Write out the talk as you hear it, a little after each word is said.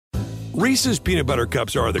Reese's peanut butter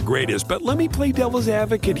cups are the greatest, but let me play devil's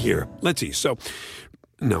advocate here. Let's see. So,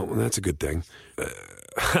 no, that's a good thing.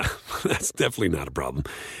 That's definitely not a problem.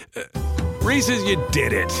 Reese's, you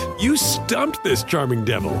did it. You stumped this charming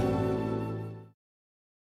devil.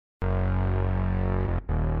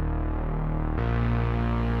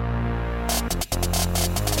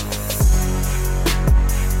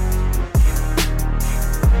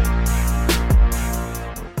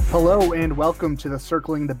 Hello and welcome to the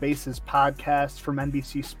Circling the Bases podcast from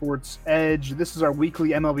NBC Sports Edge. This is our weekly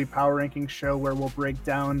MLB Power Rankings show where we'll break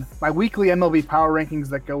down my weekly MLB Power Rankings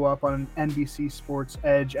that go up on NBC Sports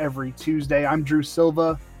Edge every Tuesday. I'm Drew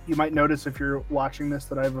Silva. You might notice if you're watching this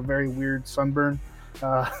that I have a very weird sunburn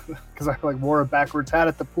because I wore a backwards hat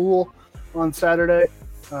at the pool on Saturday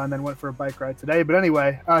and then went for a bike ride today. But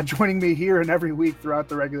anyway, joining me here and every week throughout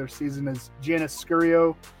the regular season is Janice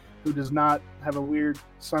Scurio, who does not have a weird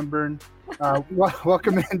sunburn.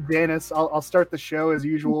 Welcome in, Janice. I'll start the show as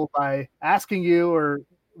usual by asking you, or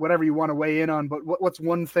whatever you want to weigh in on, but what's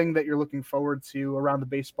one thing that you're looking forward to around the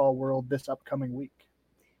baseball world this upcoming week?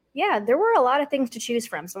 Yeah, there were a lot of things to choose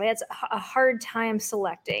from, so I had a hard time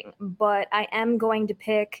selecting, but I am going to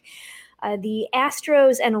pick the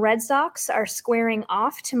Astros and Red Sox are squaring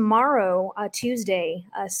off tomorrow, Tuesday.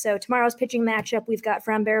 So tomorrow's pitching matchup, we've got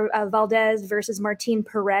Framber Valdez versus Martin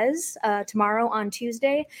Perez tomorrow on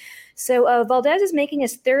Tuesday. So Valdez is making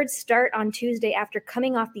his third start on Tuesday after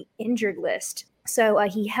coming off the injured list. So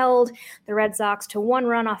he held the Red Sox to 1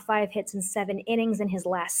 run off 5 hits in 7 innings in his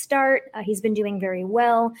last start. He's been doing very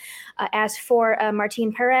well. As for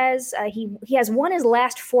Martin Perez, he has won his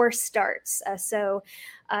last 4 starts.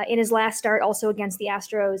 In his last start, also against the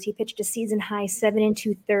Astros, he pitched a season-high 7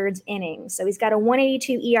 2/3 innings. So he's got a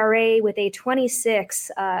 1.82 ERA with a 26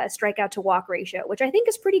 strikeout to walk ratio, which I think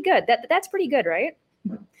is pretty good. That's pretty good, right?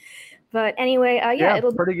 But anyway,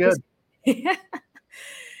 it'll pretty good.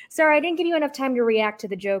 Sorry, I didn't give you enough time to react to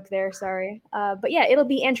the joke there. Sorry. But yeah, it'll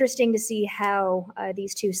be interesting to see how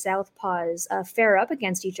these two southpaws fare up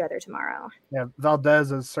against each other tomorrow. Yeah, Valdez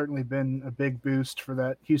has certainly been a big boost for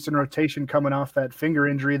that Houston rotation coming off that finger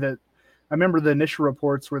injury that I remember the initial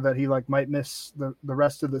reports were that he might miss the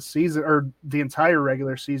rest of the season or the entire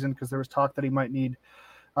regular season because there was talk that he might need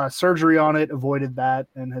surgery on it, avoided that,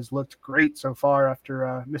 and has looked great so far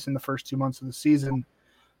after missing the first 2 months of the season.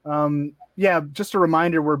 Just a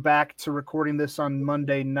reminder, we're back to recording this on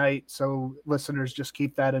Monday night, so listeners just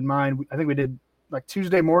keep that in mind. I think we did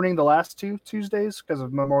Tuesday morning the last 2 Tuesdays because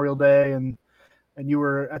of Memorial Day, and you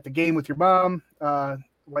were at the game with your mom,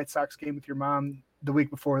 White Sox game with your mom the week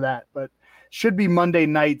before that, but should be Monday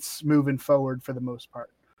nights moving forward for the most part.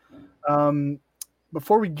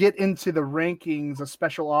 Before we get into the rankings, a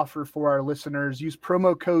special offer for our listeners: use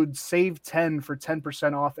promo code SAVE10 for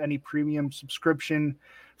 10% off any premium subscription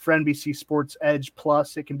for NBC Sports Edge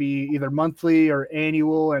Plus. It can be either monthly or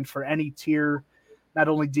annual, and for any tier, not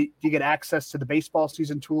only do you get access to the baseball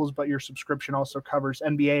season tools, but your subscription also covers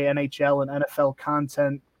NBA, NHL, and NFL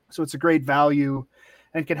content. So it's a great value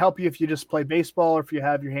and can help you if you just play baseball or if you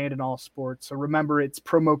have your hand in all sports. So remember, it's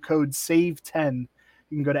promo code SAVE10.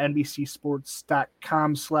 You can go to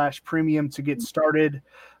NBCSports.com/premium to get started.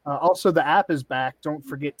 Also, the app is back. Don't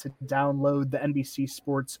forget to download the NBC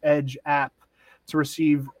Sports Edge app to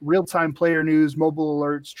receive real-time player news, mobile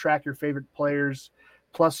alerts, track your favorite players.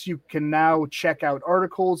 Plus, you can now check out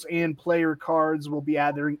articles and player cards. We'll be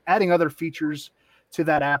adding other features to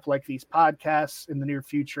that app, like these podcasts in the near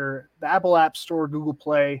future. The Apple App Store, Google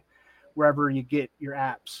Play, wherever you get your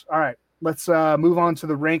apps. All right, let's move on to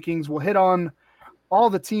the rankings. We'll hit on all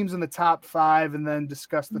the teams in the top 5 and then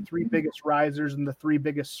discuss the 3 biggest risers and the 3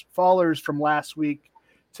 biggest fallers from last week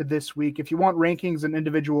to this week. If you want rankings and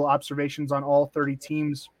individual observations on all 30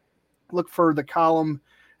 teams, look for the column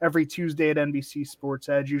every Tuesday at NBC Sports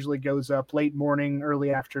Edge. Usually goes up late morning,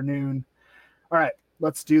 early afternoon. All right,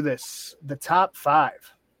 let's do this. The top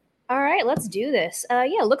 5. All right, let's do this.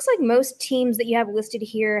 It looks like most teams that you have listed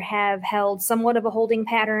here have held somewhat of a holding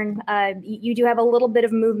pattern. You do have a little bit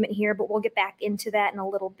of movement here, but we'll get back into that in a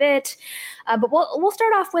little bit. But we'll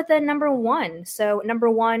start off with number 1. So number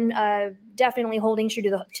 1, definitely holding true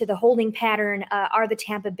to the holding pattern, are the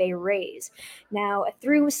Tampa Bay Rays. Now,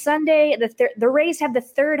 through Sunday, the Rays have the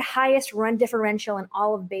 3rd highest run differential in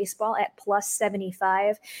all of baseball at plus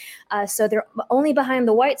 75. So they're only behind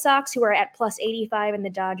the White Sox, who are at plus 85, and the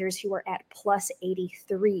Dodgers, who are at plus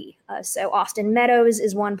 83. So Austin Meadows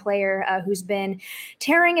is one player who's been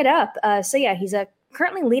tearing it up. He's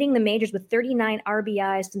currently leading the majors with 39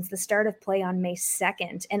 RBIs since the start of play on May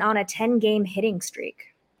 2nd and on a 10-game hitting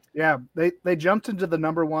streak. Yeah, they jumped into the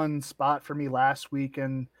number 1 spot for me last week,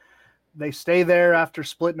 and They stay there after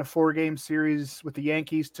splitting a 4-game series with the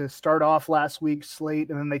Yankees to start off last week's slate,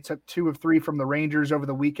 and then they took 2 of 3 from the Rangers over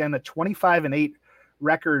the weekend, a 25-8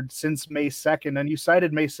 record since May 2nd. And you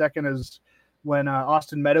cited May 2nd as when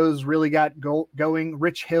Austin Meadows really got going.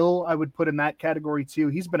 Rich Hill, I would put in that category too.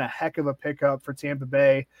 He's been a heck of a pickup for Tampa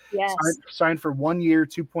Bay. Yes. Signed for 1 year,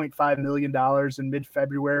 $2.5 million in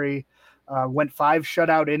mid-February. Went 5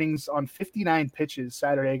 shutout innings on 59 pitches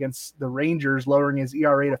Saturday against the Rangers, lowering his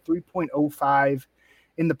ERA to 3.05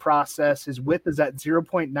 in the process. His whip is at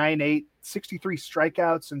 0.98, 63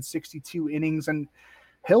 strikeouts and 62 innings. And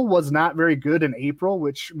Hill was not very good in April,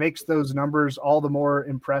 which makes those numbers all the more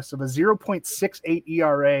impressive. A 0.68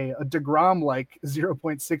 ERA, a DeGrom-like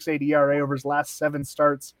 0.68 ERA over his last 7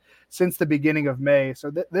 starts since the beginning of May. So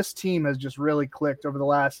this team has just really clicked over the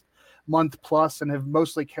last month plus and have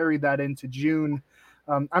mostly carried that into June.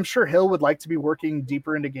 I'm sure Hill would like to be working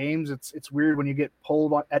deeper into games. It's weird when you get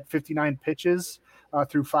pulled at 59 pitches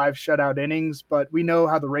through 5 shutout innings, but we know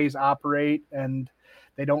how the Rays operate, and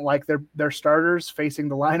they don't like their starters facing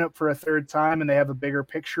the lineup for a third time, and they have a bigger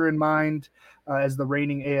picture in mind as the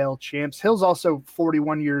reigning AL champs. Hill's also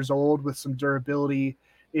 41 years old with some durability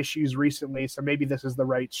issues recently, so maybe this is the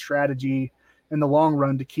right strategy in the long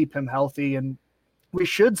run to keep him healthy. And we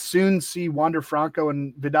should soon see Wander Franco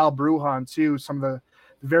and Vidal Brujan too, some of the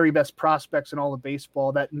very best prospects in all of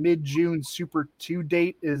baseball. That mid-June Super 2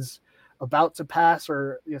 date is about to pass,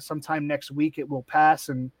 or sometime next week it will pass.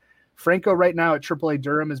 And Franco right now at AAA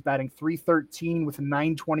Durham is batting .313 with a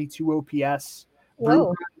 .922 OPS.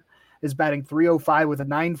 Whoa. Brujan is batting .305 with a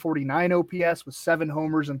 .949 OPS with 7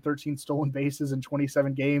 homers and 13 stolen bases in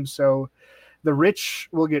 27 games. So the rich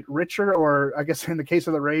will get richer, or I guess in the case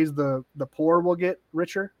of the Rays, the poor will get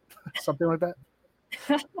richer, something like that.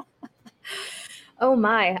 Oh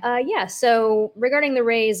my. Yeah. So regarding the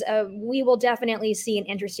Rays, we will definitely see an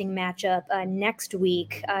interesting matchup next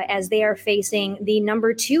week as they are facing the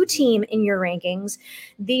number 2 team in your rankings,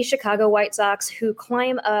 the Chicago White Sox, who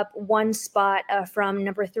climb up 1 spot from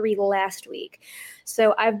number 3 last week.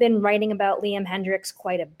 So I've been writing about Liam Hendriks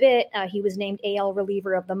quite a bit. He was named AL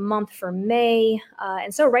Reliever of the Month for May.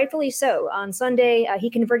 And so rightfully so. On Sunday,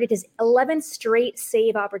 he converted his 11th straight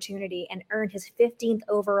save opportunity and earned his 15th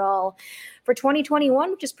overall for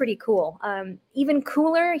 2021, which is pretty cool. Even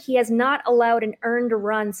cooler, he has not allowed an earned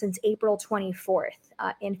run since April 24th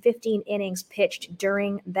in 15 innings pitched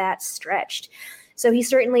during that stretch. So he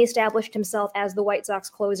certainly established himself as the White Sox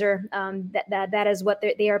closer. That is what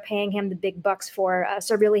they are paying him the big bucks for.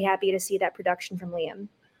 So really happy to see that production from Liam.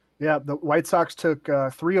 Yeah, the White Sox took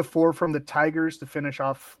 3 of 4 from the Tigers to finish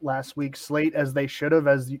off last week's slate, as they should have,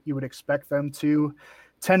 as you would expect them to.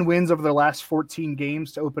 10 wins over their last 14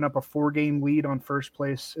 games to open up a 4-game lead on first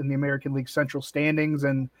place in the American League Central standings.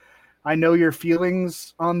 And I know your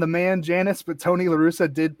feelings on the man, Janice, but Tony La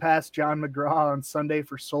Russa did pass John McGraw on Sunday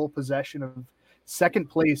for sole possession of second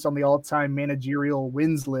place on the all-time managerial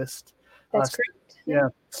wins list. That's correct. Yeah,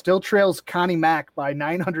 still trails Connie Mack by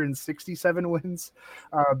 967 wins.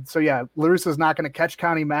 So yeah, La Russa's not going to catch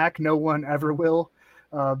Connie Mack. No one ever will.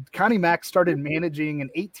 Connie Mack started managing in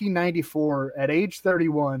 1894 at age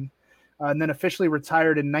 31, and then officially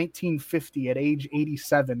retired in 1950 at age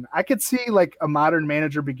 87. I could see like a modern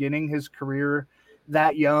manager beginning his career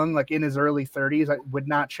that young, like in his early 30s. It would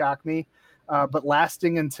not shock me. But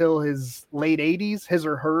lasting until his late 80s, his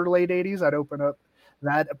or her late 80s, I'd open up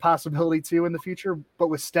that possibility too in the future. But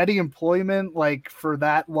with steady employment, like for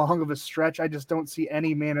that long of a stretch, I just don't see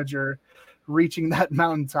any manager reaching that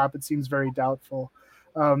mountaintop. It seems very doubtful.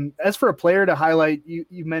 As for a player to highlight,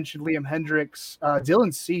 you mentioned Liam Hendriks,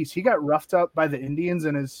 Dylan Cease. He got roughed up by the Indians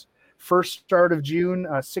in his first start of June,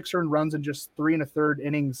 6 earned runs in just 3 1/3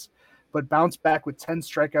 innings, but bounced back with 10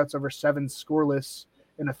 strikeouts over 7 scoreless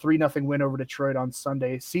in a 3-0 win over Detroit on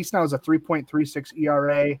Sunday. Cease now has a 3.36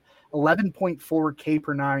 ERA, 11.4 K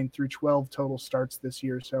per 9 through 12 total starts this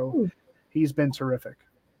year. So he's been terrific.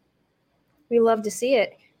 We love to see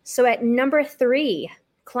it. So at number 3,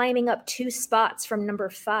 climbing up 2 spots from number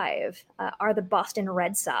 5 are the Boston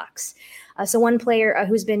Red Sox. So one player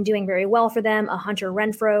who's been doing very well for them, Hunter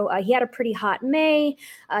Renfroe, he had a pretty hot May.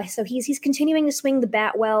 So he's continuing to swing the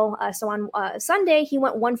bat well. So on Sunday, he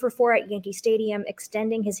went 1 for 4 at Yankee Stadium,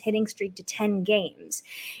 extending his hitting streak to 10 games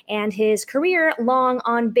and his career long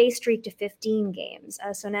on base streak to 15 games.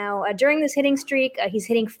 So now during this hitting streak, he's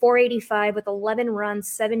hitting .485 with 11 runs,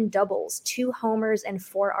 7 doubles, 2 homers, and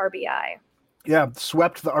 4 RBI. Yeah,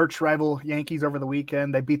 swept the arch rival Yankees over the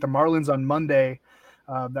weekend. They beat the Marlins on Monday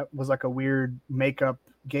That was like a weird makeup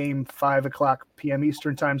game, 5:00 p.m.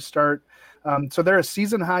 Eastern time start. So they're a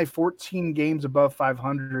season high 14 games above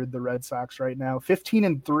 500, the Red Sox right now,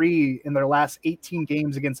 15-3 in their last 18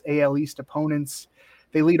 games against AL East opponents.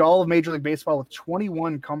 They lead all of Major League Baseball with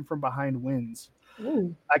 21 come from behind wins.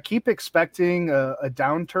 Ooh. I keep expecting a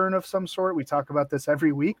downturn of some sort. We talk about this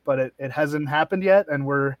every week, but it hasn't happened yet. And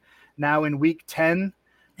we're now in week 10.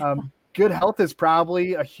 Good health is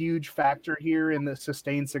probably a huge factor here in the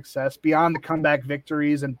sustained success beyond the comeback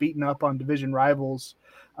victories and beating up on division rivals.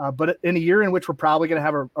 But in a year in which we're probably going to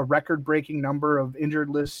have a record-breaking number of injured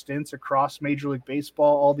list stints across Major League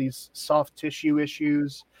Baseball, all these soft tissue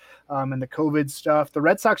issues and the COVID stuff, the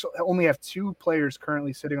Red Sox only have 2 players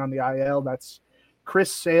currently sitting on the IL. That's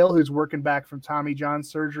Chris Sale, who's working back from Tommy John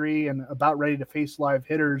surgery and about ready to face live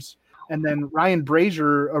hitters, and then Ryan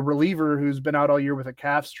Brazier, a reliever who's been out all year with a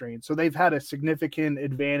calf strain. So they've had a significant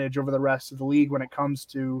advantage over the rest of the league when it comes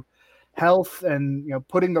to health and,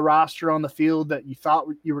 putting the roster on the field that you thought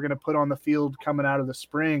you were going to put on the field coming out of the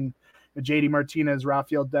spring. JD Martinez,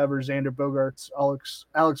 Rafael Devers, Xander Bogaerts,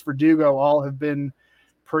 Alex Verdugo all have been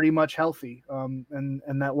pretty much healthy. And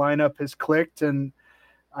that lineup has clicked. And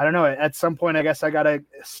I don't know, at some point, I guess I got to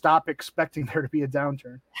stop expecting there to be a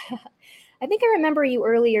downturn. I think I remember you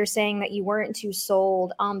earlier saying that you weren't too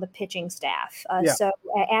sold on the pitching staff. Yeah. So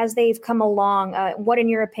as they've come along, what, in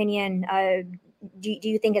your opinion, do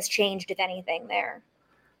you think has changed, if anything, there?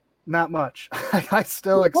 Not much. I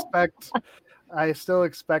still expect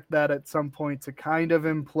that at some point to kind of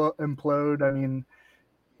implode. I mean,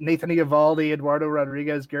 Nathan Eovaldi, Eduardo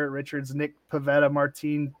Rodriguez, Garrett Richards, Nick Pivetta,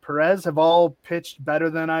 Martin Perez have all pitched better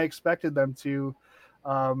than I expected them to.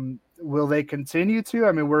 Will they continue to?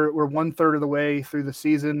 I mean, we're 1/3 of the way through the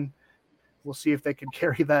season. We'll see if they can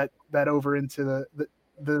carry that over into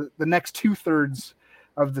the next 2/3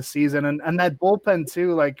 of the season. And that bullpen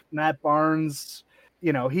too, like Matt Barnes,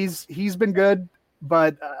 he's been good,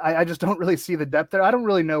 but I just don't really see the depth there. I don't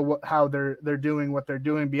really know how they're doing what they're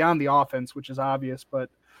doing beyond the offense, which is obvious. But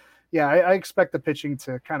yeah, I expect the pitching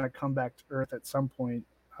to kind of come back to earth at some point.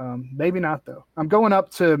 Maybe not though. I'm going up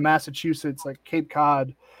to Massachusetts, like Cape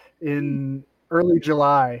Cod, in early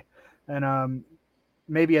July, and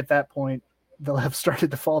maybe at that point they'll have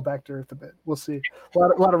started to fall back to earth a bit. We'll see. A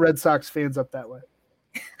lot of Red Sox fans up that way.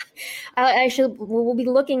 We'll be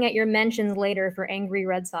looking at your mentions later for angry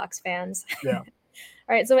Red Sox fans. Yeah.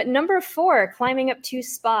 All right, so at number 4, climbing up 2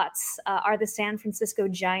 spots, are the San Francisco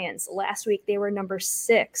Giants. Last week, they were number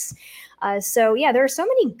 6. So, yeah, there are so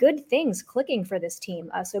many good things clicking for this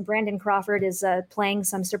team. So Brandon Crawford is playing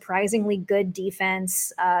some surprisingly good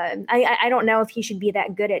defense. I don't know if he should be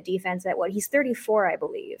that good at defense at he's 34, I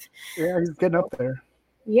believe. Yeah, he's getting up there.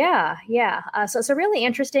 Yeah. So really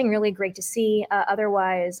interesting, really great to see.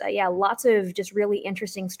 Otherwise, lots of just really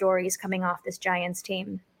interesting stories coming off this Giants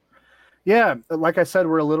team. Yeah, like I said,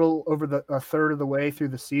 we're a little over a third of the way through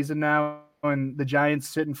the season now, and the Giants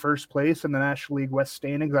sit in first place in the National League West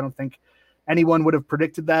standings. I don't think anyone would have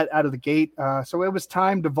predicted that out of the gate. So it was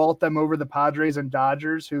time to vault them over the Padres and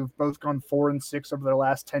Dodgers, who've both gone 4-6 over their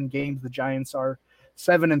last 10 games. The Giants are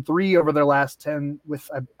 7-3 over their last 10, with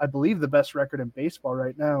I believe the best record in baseball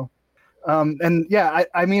right now. And yeah,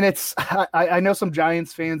 I mean, I know some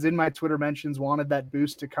Giants fans in my Twitter mentions wanted that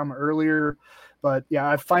boost to come earlier, but yeah,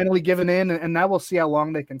 I've finally given in, and now we'll see how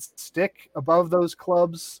long they can stick above those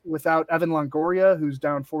clubs without Evan Longoria, who's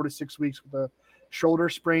down 4 to 6 weeks with a shoulder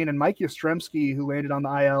sprain, and Mike Yastrzemski, who landed on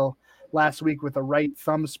the IL last week with a right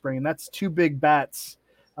thumb sprain. That's 2 big bats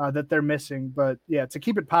that they're missing. But yeah, to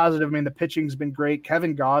keep it positive, I mean, the pitching's been great.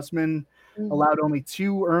 Kevin Gausman allowed only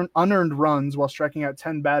 2 unearned runs while striking out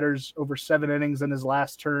 10 batters over 7 innings in his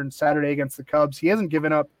last turn Saturday against the Cubs. He hasn't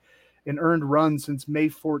given up an earned run since May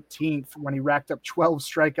 14th, when he racked up 12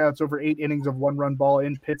 strikeouts over 8 innings of 1-run ball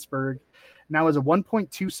in Pittsburgh. Now has a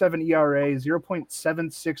 1.27 ERA,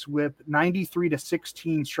 0.76 WHIP, 93 to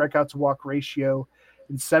 16 strikeout to walk ratio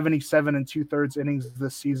in 77 2/3 innings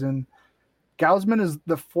this season. Gausman is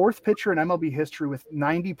the 4th pitcher in MLB history with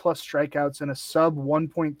 90-plus strikeouts and a sub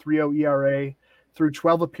 1.30 ERA through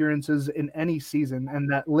 12 appearances in any season.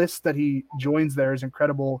 And that list that he joins there is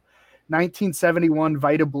incredible. 1971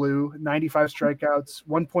 Vita Blue, 95 strikeouts,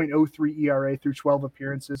 1.03 ERA through 12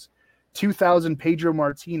 appearances. 2000 Pedro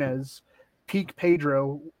Martinez, peak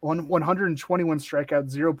Pedro, 121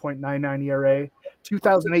 strikeouts, 0.99 ERA.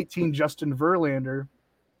 2018 Justin Verlander,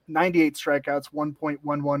 98 strikeouts,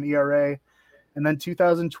 1.11 ERA. And then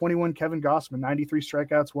 2021 Kevin Gausman, 93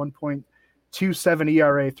 strikeouts, 1.27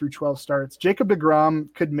 ERA through 12 starts. Jacob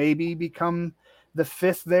deGrom could maybe become the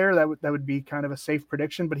 5th there. That would be kind of a safe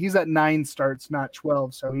prediction, but he's at 9 starts, not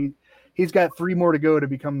 12. So he's got 3 more to go to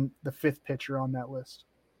become the 5th pitcher on that list.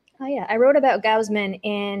 Oh, yeah. I wrote about Gausman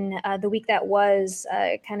in the week that was,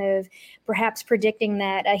 kind of perhaps predicting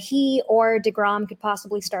that he or DeGrom could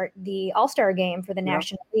possibly start the All-Star game for the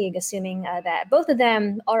National League, assuming that both of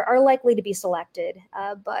them are likely to be selected.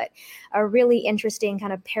 But a really interesting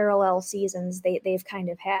kind of parallel seasons they've kind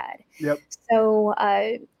of had. Yep. So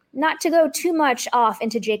not to go too much off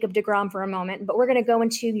into Jacob DeGrom for a moment, but we're going to go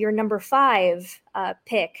into your number 5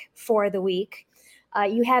 pick for the week.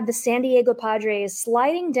 You have the San Diego Padres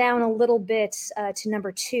sliding down a little bit to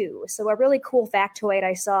number 2. So a really cool factoid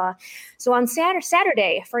I saw. So on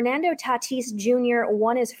Saturday, Fernando Tatis Jr.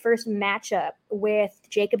 won his first matchup with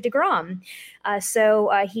Jacob DeGrom. So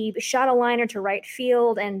he shot a liner to right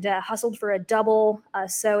field and hustled for a double.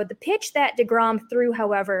 So the pitch that DeGrom threw,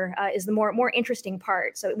 however, is the more interesting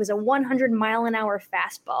part. So it was a 100-mile-an-hour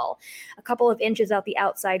fastball, a couple of inches out the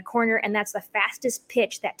outside corner, and that's the fastest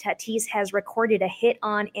pitch that Tatis has recorded a hit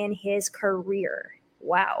on in his career.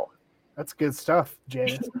 Wow. That's good stuff,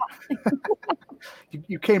 Janice.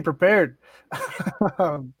 You came prepared.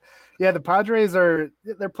 Yeah, the Padres they're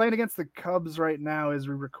playing against the Cubs right now as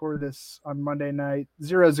we record this on Monday night,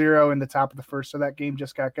 0-0 in the top of the first. So that game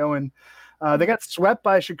just got going. They got swept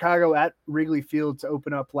by Chicago at Wrigley Field to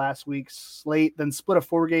open up last week's slate, then split a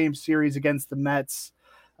 4-game series against the Mets.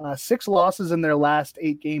 6 losses in their last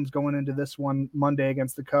 8 games going into this one Monday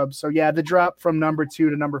against the Cubs. So yeah, the drop from number 2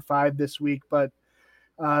 to number 5 this week, but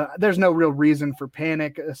there's no real reason for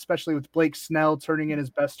panic, especially with Blake Snell turning in his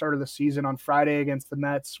best start of the season on Friday against the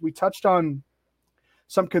Mets. We touched on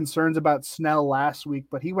some concerns about Snell last week,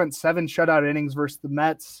 but he went 7 shutout innings versus the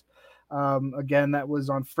Mets. Again, that was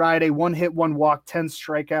on Friday. 1 hit, 1 walk, 10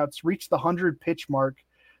 strikeouts, reached the 100-pitch mark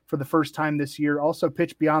for the first time this year. Also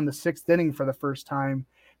pitched beyond the 6th inning for the first time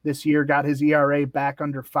this year, got his ERA back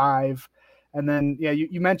under 5. And then, yeah,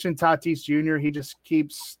 you mentioned Tatis Jr. He just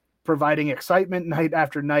keeps providing excitement night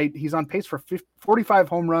after night. He's on pace for 45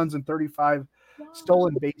 home runs and 35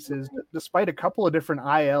 stolen bases, despite a couple of different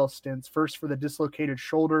IL stints, first for the dislocated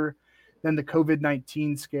shoulder, then the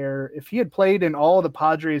COVID-19 scare. If he had played in all the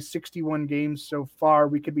Padres' 61 games so far,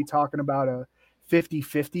 we could be talking about a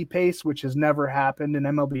 50-50 pace, which has never happened in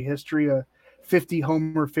MLB history, a 50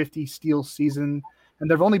 homer, 50 steal season. And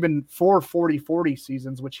there've only been 4 40-40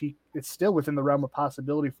 seasons, which it's still within the realm of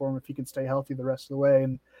possibility for him if he can stay healthy the rest of the way.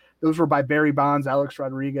 And those were by Barry Bonds, Alex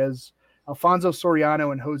Rodriguez, Alfonso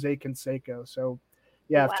Soriano, and Jose Canseco. So,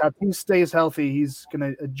 yeah, wow. If Tatis stays healthy, he's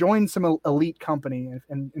going to join some elite company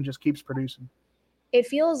and just keeps producing. It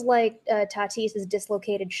feels like Tatis's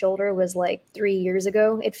dislocated shoulder was like 3 years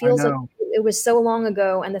ago. It feels like it was so long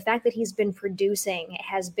ago, and the fact that he's been producing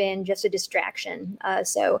has been just a distraction.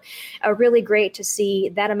 So really great to see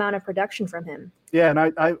that amount of production from him. Yeah,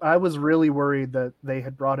 and I was really worried that they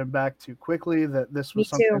had brought him back too quickly, that this was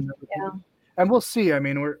something that and we'll see. I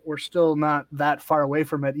mean, we're still not that far away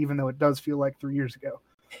from it, even though it does feel like 3 years ago.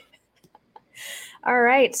 All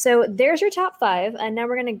right, so there's your top 5, and now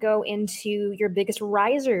we're going to go into your biggest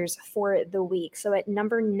risers for the week. So at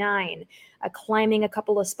number 9, climbing a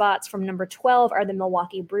couple of spots from number 12 are the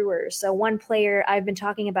Milwaukee Brewers. So one player I've been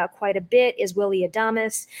talking about quite a bit is Willy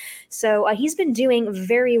Adames. So he's been doing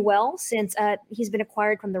very well since he's been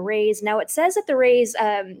acquired from the Rays. Now it says that the Rays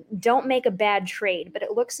don't make a bad trade, but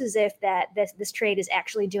it looks as if that this trade is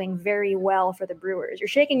actually doing very well for the Brewers. You're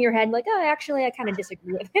shaking your head like, oh, actually, I kind of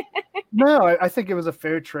disagree with it. No, I think it was a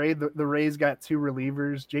fair trade. The Rays got 2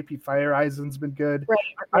 relievers. JP Fireisen's been good. Right.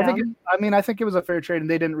 I think it was a fair trade, and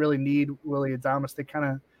they didn't really need Willy Adames. They kind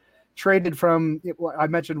of traded from, I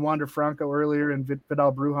mentioned Wander Franco earlier and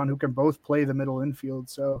Vidal Brujan, who can both play the middle infield.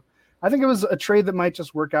 So I think it was a trade that might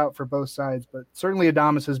just work out for both sides. But certainly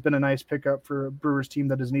Adames has been a nice pickup for a Brewers team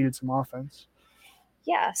that has needed some offense.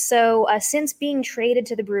 Yeah, so since being traded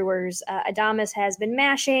to the Brewers, Adames has been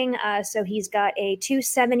mashing. So he's got a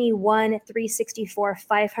 271, 364,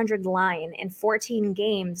 500 line in 14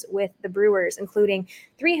 games with the Brewers, including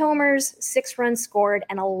 3 homers, 6 runs scored,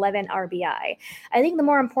 and 11 RBI. I think the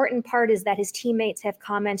more important part is that his teammates have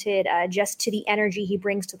commented just to the energy he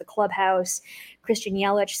brings to the clubhouse. Christian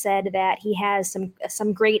Yelich said that he has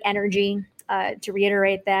some great energy, to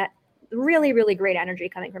reiterate that. Really, really great energy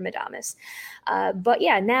coming from Adames. But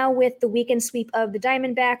yeah, now with the weekend sweep of the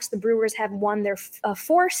Diamondbacks, the Brewers have won their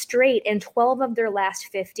 4 straight and 12 of their last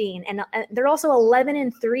 15. And they're also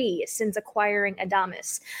 11-3 since acquiring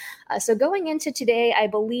Adames. So going into today, I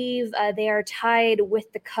believe they are tied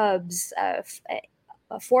with the Cubs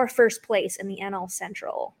for first place in the NL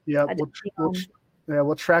Central. Yeah, Yeah,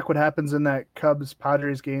 we'll track what happens in that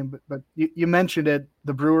Cubs-Padres game. But you mentioned it.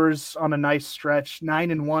 The Brewers on a nice stretch,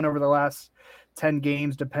 9-1 over the last 10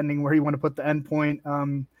 games, depending where you want to put the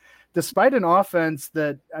endpoint. Despite an offense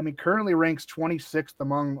that, currently ranks 26th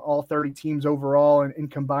among all 30 teams overall in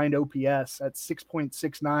combined OPS at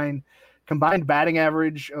 6.69, combined batting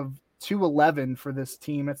average of 211 for this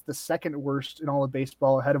team. It's the second worst in all of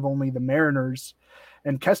baseball, ahead of only the Mariners.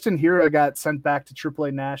 And Keston Hiura got sent back to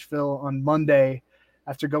AAA Nashville on Monday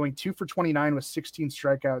after going 2 for 29 with 16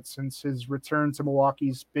 strikeouts since his return to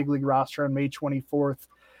Milwaukee's big league roster on May 24th.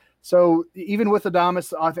 So even with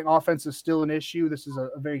Adames, I think offense is still an issue. This is a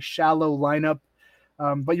very shallow lineup.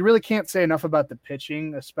 But you really can't say enough about the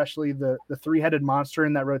pitching, especially the three-headed monster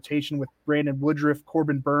in that rotation with Brandon Woodruff,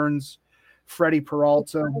 Corbin Burns, Freddie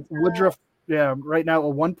Peralta. Woodruff, right now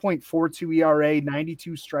a 1.42 ERA,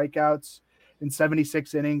 92 strikeouts in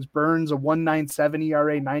 76 innings. Burns, a 1.97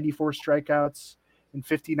 ERA, 94 strikeouts in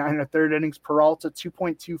 59 and a third innings. Peralta,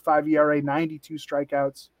 2.25 ERA, 92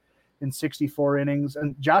 strikeouts in 64 innings.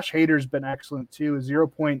 And Josh Hader's been excellent too, a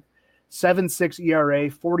 0.76 ERA,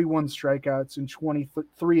 41 strikeouts in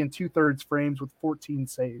 23 and two-thirds frames with 14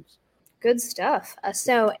 saves. Good stuff.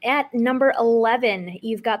 So at number 11,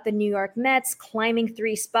 you've got the New York Mets climbing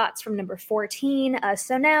 3 spots from number 14.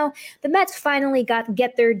 So now the Mets finally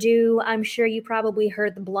get their due. I'm sure you probably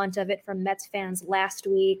heard the blunt of it from Mets fans last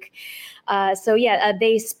week.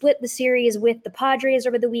 They split the series with the Padres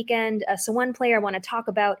over the weekend. So one player I want to talk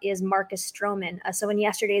about is Marcus Stroman. So in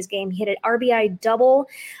yesterday's game, he hit an RBI double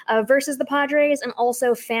versus the Padres and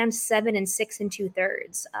also fanned 7 6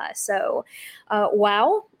 2/3.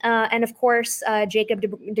 Wow. And of course, Jacob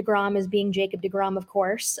DeGrom is being Jacob DeGrom, of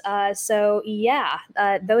course.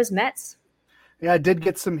 Those Mets. Yeah, I did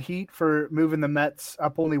get some heat for moving the Mets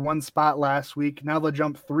up only 1 spot last week. Now they'll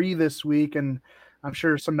jump 3 this week, and I'm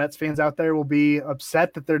sure some Mets fans out there will be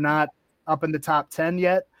upset that they're not up in the top 10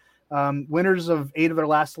 yet. Winners of 8 of their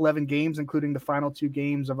last 11 games, including the final 2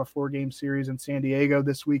 games of a 4-game series in San Diego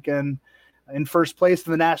this weekend. In first place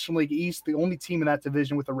in the National League East, the only team in that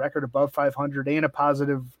division with a record above 500 and a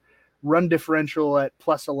positive run differential at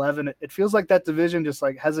plus 11. It feels like that division just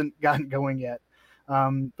hasn't gotten going yet.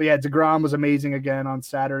 DeGrom was amazing again on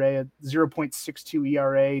Saturday at 0.62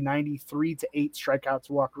 ERA, 93 to 8 strikeouts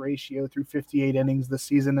to walk ratio through 58 innings this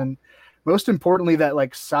season. And most importantly,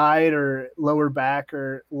 that side or lower back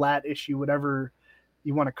or lat issue, whatever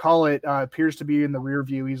you want to call it, appears to be in the rear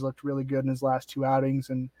view. He's looked really good in his last 2 outings.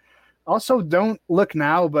 And also, don't look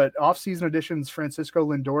now, but offseason additions Francisco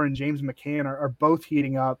Lindor and James McCann are both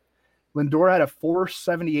heating up. Lindor had a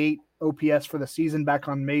 478 OPS for the season back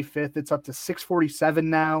on May 5th. It's up to 647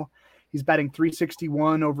 now. He's batting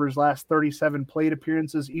 361 over his last 37 plate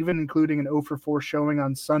appearances, even including an 0 for 4 showing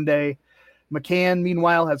on Sunday. McCann,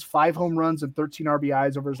 meanwhile, has 5 home runs and 13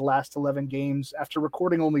 RBIs over his last 11 games after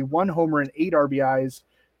recording only 1 homer and 8 RBIs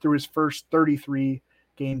through his first 33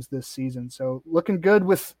 games this season. So looking good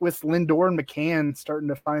with Lindor and McCann starting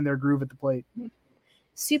to find their groove at the plate.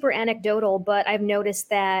 Super anecdotal, but I've noticed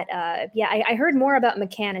that, I heard more about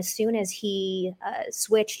McCann as soon as he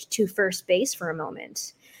switched to first base for a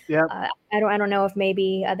moment. Yeah. I don't know if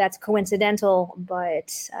maybe that's coincidental,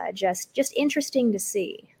 but just interesting to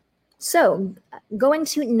see. So going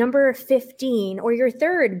to number 15, or your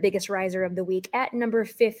third biggest riser of the week, at number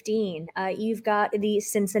 15, you've got the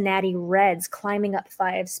Cincinnati Reds climbing up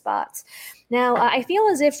 5 spots. Now, I feel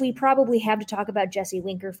as if we probably have to talk about Jesse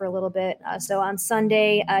Winker for a little bit. So on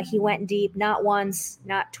Sunday, he went deep, not once,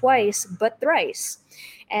 not twice, but thrice.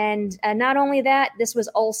 And not only that, this was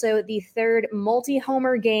also the 3rd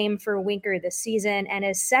multi-homer game for Winker this season and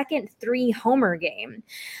his second 3-homer game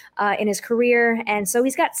in his career. And so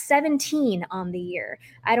he's got 17 on the year.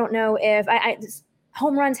 I don't know if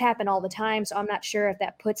home runs happen all the time, so I'm not sure if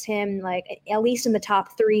that puts him at least in the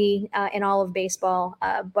top 3 in all of baseball.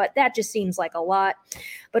 But that just seems like a lot.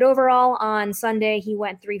 But overall, on Sunday, he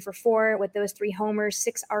went 3 for 4 with those 3 homers,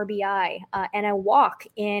 6 RBI, and a walk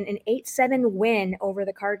in an 8-7 win over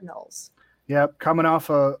the Cardinals. Yep, coming off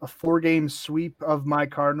a 4-game sweep of my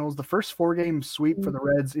Cardinals, the first 4-game sweep for the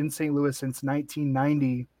Reds in St. Louis since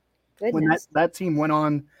 1990. Goodness. When that team went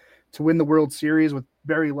on to win the World Series with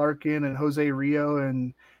Barry Larkin and Jose Rio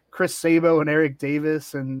and Chris Sabo and Eric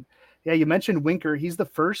Davis. And yeah, you mentioned Winker. He's the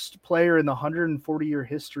first player in the 140-year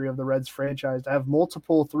history of the Reds franchise to have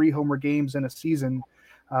multiple 3-homer games in a season,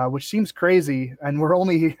 which seems crazy. And we're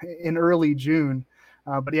only in early June.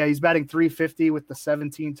 But yeah, he's batting 350 with the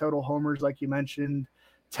 17 total homers, like you mentioned.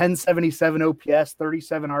 1077 OPS,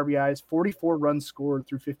 37 RBIs, 44 runs scored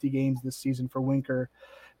through 50 games this season for Winker.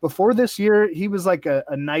 Before this year, he was like a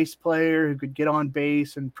nice player who could get on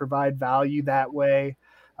base and provide value that way.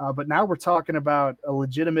 But now we're talking about a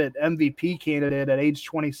legitimate MVP candidate at age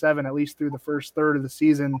 27, at least through the first third of the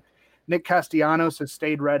season. Nick Castellanos has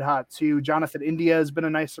stayed red hot too. Jonathan India has been a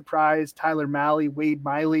nice surprise. Tyler Mahle, Wade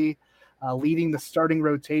Miley leading the starting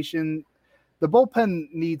rotation. The bullpen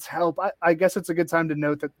needs help. I guess it's a good time to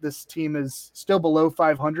note that this team is still below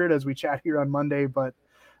 500 as we chat here on Monday, but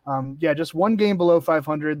just one game below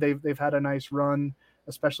 500. They've had a nice run,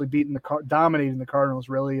 especially dominating the Cardinals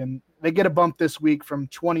really, and they get a bump this week from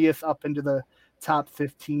 20th up into the top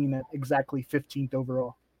 15 at exactly 15th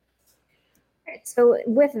overall. So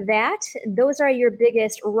with that, those are your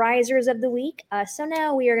biggest risers of the week. So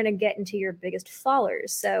now we are going to get into your biggest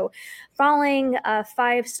fallers. So falling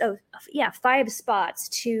 5 spots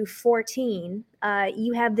to 14,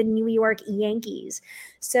 you have the New York Yankees.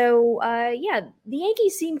 So the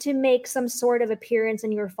Yankees seem to make some sort of appearance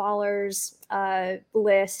in your fallers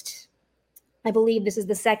list. I believe this is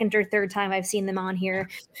the second or third time I've seen them on here.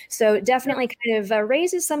 So definitely kind of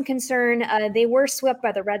raises some concern. They were swept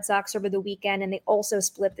by the Red Sox over the weekend, and they also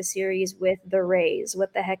split the series with the Rays.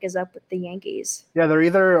 What the heck is up with the Yankees? Yeah, they're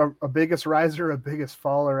either a biggest riser or a biggest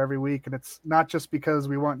faller every week, and it's not just because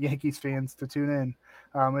we want Yankees fans to tune in.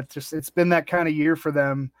 It's been that kind of year for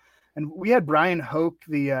them. And we had Brian Hoke,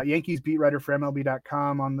 the Yankees beat writer for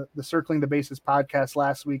MLB.com, on the Circling the Bases podcast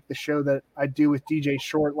last week, the show that I do with DJ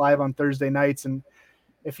Short live on Thursday nights. And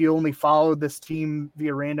if you only followed this team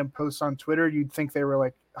via random posts on Twitter, you'd think they were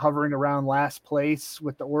like hovering around last place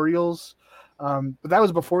with the Orioles. But that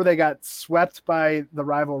was before they got swept by the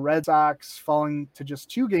rival Red Sox, falling to just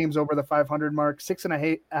 2 games over the 500 mark,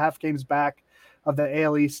 6.5 games back of the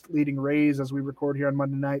AL East leading Rays as we record here on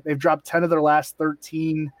Monday night. They've dropped 10 of their last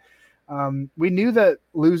 13. We knew that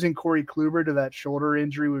losing Corey Kluber to that shoulder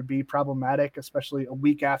injury would be problematic, especially a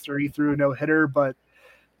week after he threw a no-hitter, but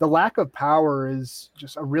the lack of power is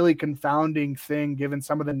just a really confounding thing given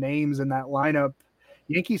some of the names in that lineup.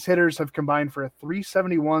 Yankees hitters have combined for a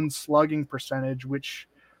 .371 slugging percentage, which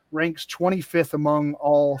ranks 25th among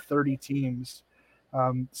all 30 teams.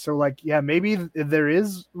 Maybe there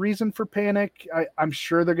is reason for panic. I'm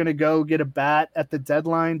sure they're going to go get a bat at the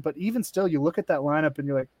deadline, but even still, you look at that lineup and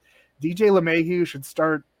you're like, DJ LeMahieu should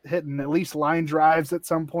start hitting at least line drives at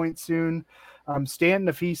some point soon. Stanton,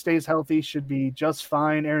 if he stays healthy, should be just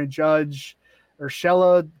fine. Aaron Judge,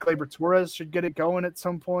 Urshela, Gleyber Torres should get it going at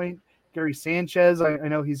some point. Gary Sanchez, I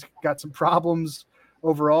know he's got some problems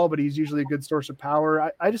overall, but he's usually a good source of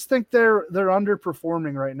power. I just think they're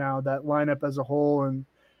underperforming right now, that lineup as a whole, and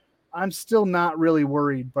I'm still not really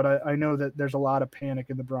worried, but I know that there's a lot of panic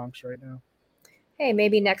in the Bronx right now. Hey,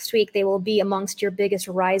 maybe next week they will be amongst your biggest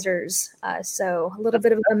risers. So a little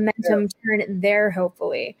bit of a momentum turn there,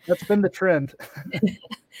 hopefully. That's been the trend.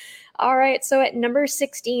 All right. So at number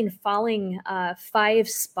 16, falling 5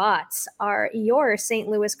 spots, are your St.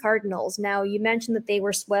 Louis Cardinals. Now, you mentioned that they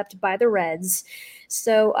were swept by the Reds.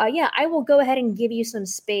 So, I will go ahead and give you some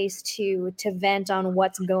space to vent on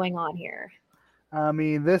what's going on here. I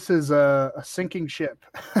mean, this is a sinking ship.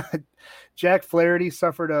 Jack Flaherty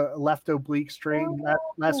suffered a left oblique strain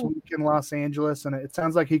last week in Los Angeles, and it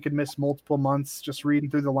sounds like he could miss multiple months. Just reading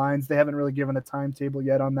through the lines, they haven't really given a timetable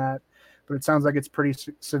yet on that, but it sounds like it's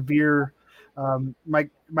pretty severe.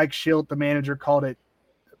 Mike Schilt, the manager, called it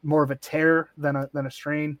more of a tear than a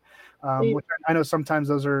strain, which I know sometimes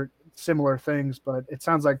those are similar things, but it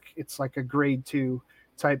sounds like it's like a grade 2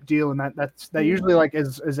 type deal, and that usually like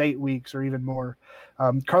is 8 weeks or even more.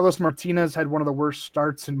 Carlos Martinez had one of the worst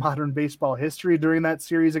starts in modern baseball history during that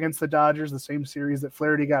series against the Dodgers, the same series that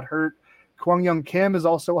Flaherty got hurt. Kwang Young Kim is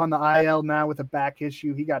also on the IL now with a back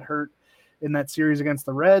issue. He got hurt in that series against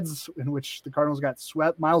the Reds, in which the Cardinals got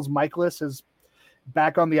swept. Miles Michaelis is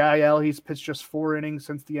back on the IL. He's pitched just 4 innings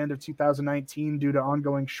since the end of 2019 due to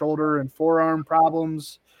ongoing shoulder and forearm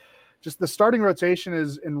problems. Just the starting rotation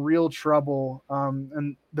is in real trouble.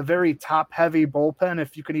 And the very top-heavy bullpen,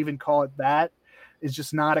 if you can even call it that, is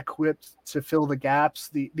just not equipped to fill the gaps.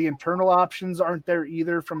 The internal options aren't there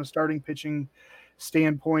either from a starting pitching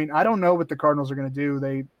standpoint. I don't know what the Cardinals are going to do.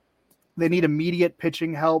 They need immediate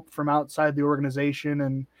pitching help from outside the organization.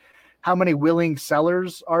 And how many willing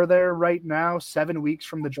sellers are there right now, 7 weeks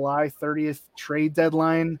from the July 30th trade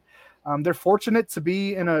deadline? They're fortunate to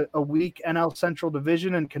be in a weak NL Central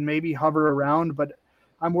division and can maybe hover around, but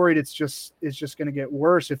I'm worried it's just going to get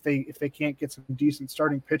worse if they can't get some decent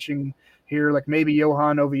starting pitching here. Like maybe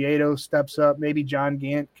Johan Oviedo steps up, maybe John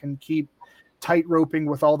Gant can keep tight roping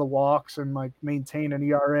with all the walks and like maintain an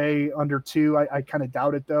ERA under 2. I kind of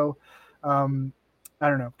doubt it though. I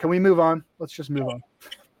don't know. Can we move on? Let's just move on.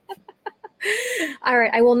 All right,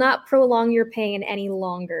 I will not prolong your pain any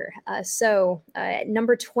longer. So at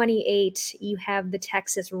number 28, you have the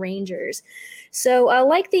Texas Rangers. So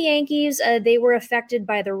like the Yankees, they were affected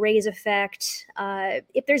by the Rays effect.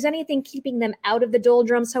 If there's anything keeping them out of the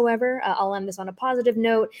doldrums, however, I'll end this on a positive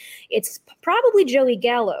note. It's probably Joey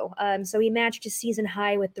Gallo. So he matched his season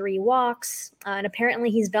high with 3 walks, and apparently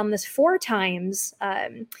he's done this 4 times.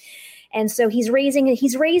 And so he's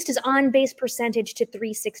raised his on-base percentage to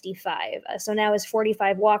 365. So now his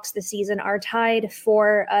 45 walks this season are tied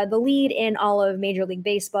for the lead in all of Major League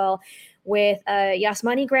Baseball with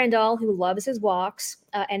Yasmani Grandal, who loves his walks,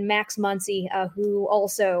 and Max Muncy, who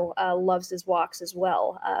also loves his walks as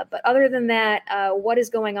well. But other than that, what is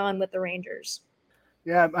going on with the Rangers?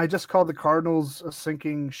 Yeah, I just called the Cardinals a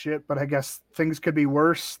sinking ship, but I guess things could be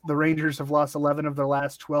worse. The Rangers have lost 11 of their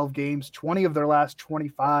last 12 games, 20 of their last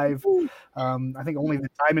 25. I think only the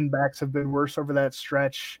Diamondbacks have been worse over that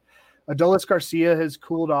stretch. Adolis Garcia has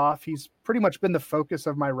cooled off. He's pretty much been the focus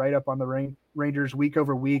of my write-up on the Rangers week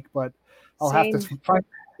over week, but I'll have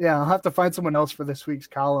to find someone else for this week's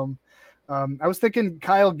column. I was thinking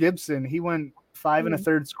Kyle Gibson. He went 5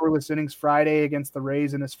 1/3 scoreless innings Friday against the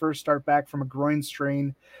Rays in his first start back from a groin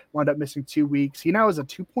strain, wound up missing 2 weeks. He now has a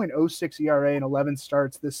 2.06 ERA in 11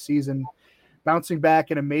 starts this season, bouncing back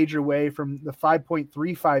in a major way from the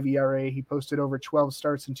 5.35 ERA he posted over 12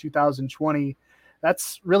 starts in 2020.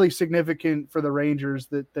 That's really significant for the Rangers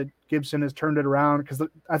that Gibson has turned it around, because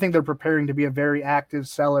I think they're preparing to be a very active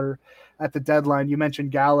seller at the deadline. You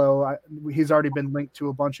mentioned Gallo. He's already been linked to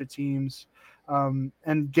a bunch of teams.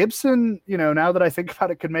 And Gibson, now that I think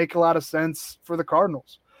about it, could make a lot of sense for the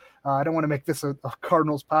Cardinals. I don't want to make this a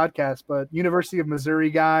Cardinals podcast, but University of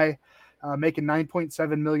Missouri guy, making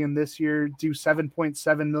 $9.7 million this year, do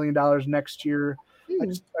 $7.7 million next year.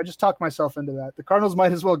 I just talked myself into that. The Cardinals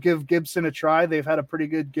might as well give Gibson a try. They've had a pretty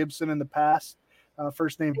good Gibson in the past,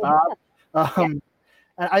 first name Bob. And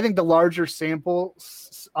I think the larger sample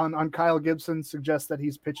on Kyle Gibson suggests that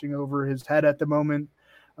he's pitching over his head at the moment.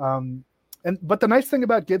 But the nice thing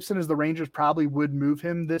about Gibson is the Rangers probably would move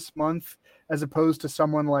him this month, as opposed to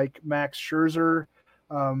someone like Max Scherzer.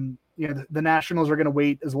 The Nationals are going to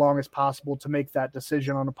wait as long as possible to make that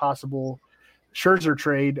decision on a possible Scherzer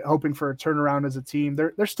trade, hoping for a turnaround as a team.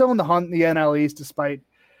 They're still in the hunt in the NL East despite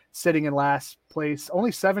sitting in last place,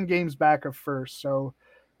 only 7 games back of first. So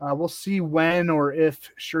we'll see when or if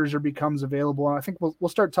Scherzer becomes available. And I think we'll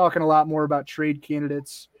start talking a lot more about trade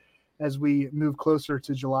candidates as we move closer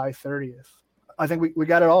to July 30th. I think we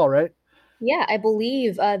got it all, right? Yeah, I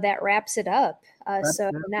believe that wraps it up.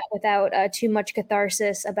 Not without too much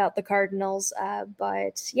catharsis about the Cardinals.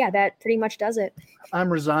 But yeah, that pretty much does it.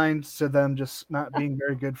 I'm resigned to them just not being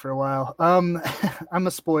very good for a while. I'm a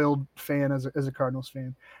spoiled fan as a Cardinals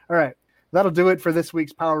fan. All right. That'll do it for this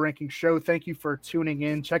week's Power Rankings show. Thank you for tuning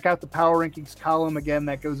in. Check out the Power Rankings column again.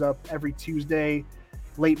 That goes up every Tuesday,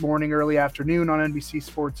 late morning, early afternoon on NBC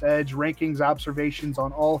Sports Edge. Rankings, observations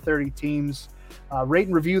on all 30 teams. Rate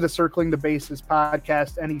and review the Circling the Bases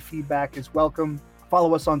podcast. Any feedback is welcome.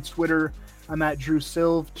 Follow us on Twitter. I'm at Drew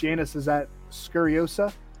Silv. Janice is at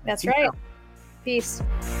Scuriosa. That's right. Peace.